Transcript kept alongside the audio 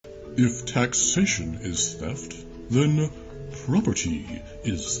If taxation is theft, then property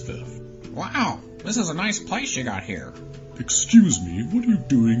is theft. Wow, this is a nice place you got here. Excuse me, what are you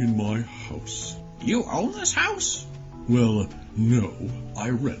doing in my house? You own this house? Well, no, I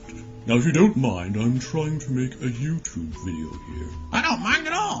rent. Now, if you don't mind, I'm trying to make a YouTube video here. I don't mind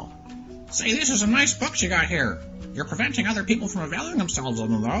at all. Say, these are some nice books you got here. You're preventing other people from availing themselves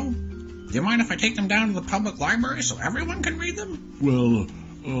of them, though. Do you mind if I take them down to the public library so everyone can read them? Well,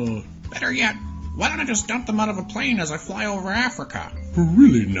 Better yet, why don't I just dump them out of a plane as I fly over Africa?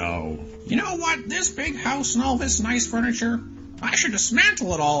 Really now? You know what? This big house and all this nice furniture, I should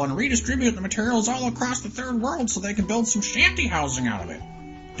dismantle it all and redistribute the materials all across the third world so they can build some shanty housing out of it.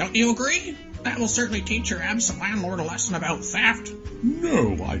 Don't you agree? That will certainly teach your absent landlord a lesson about theft.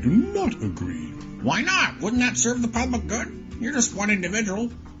 No, I do not agree. Why not? Wouldn't that serve the public good? You're just one individual.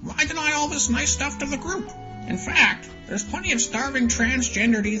 Why deny all this nice stuff to the group? In fact, there's plenty of starving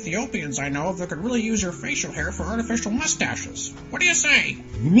transgendered Ethiopians I know of that could really use your facial hair for artificial mustaches. What do you say?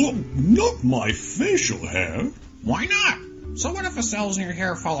 Not my facial hair. Why not? So what if the cells in your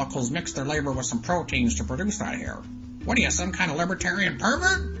hair follicles mix their labor with some proteins to produce that hair? What are you, some kind of libertarian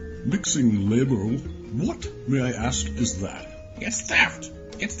pervert? Mixing labor? What, may I ask, is that? It's theft.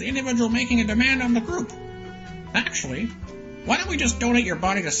 It's the individual making a demand on the group. Actually, why don't we just donate your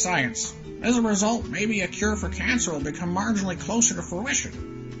body to science? As a result, maybe a cure for cancer will become marginally closer to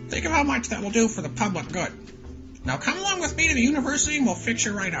fruition. Think of how much that will do for the public good. Now come along with me to the university and we'll fix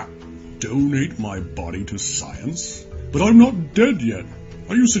you right up. Donate my body to science? But I'm not dead yet.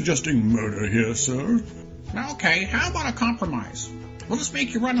 Are you suggesting murder here, sir? Okay, how about a compromise? We'll just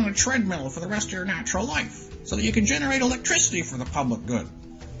make you run on a treadmill for the rest of your natural life, so that you can generate electricity for the public good.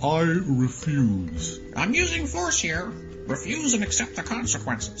 I refuse. I'm using force here. Refuse and accept the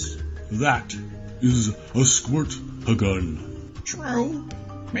consequences. That is a squirt a gun. True.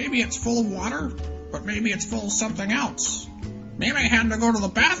 Maybe it's full of water, but maybe it's full of something else. Maybe I had to go to the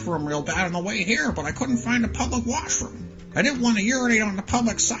bathroom real bad on the way here, but I couldn't find a public washroom. I didn't want to urinate on the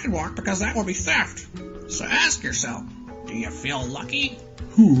public sidewalk because that would be theft. So ask yourself, do you feel lucky?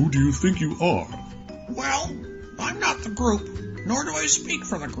 Who do you think you are? Well, I'm not the group, nor do I speak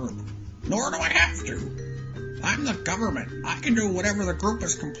for the group, nor do I have to. I'm the government. I can do whatever the group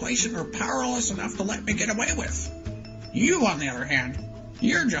is complacent or powerless enough to let me get away with. You, on the other hand,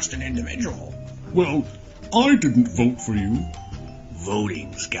 you're just an individual. Well, I didn't vote for you.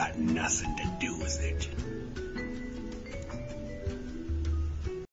 Voting's got nothing to do with it.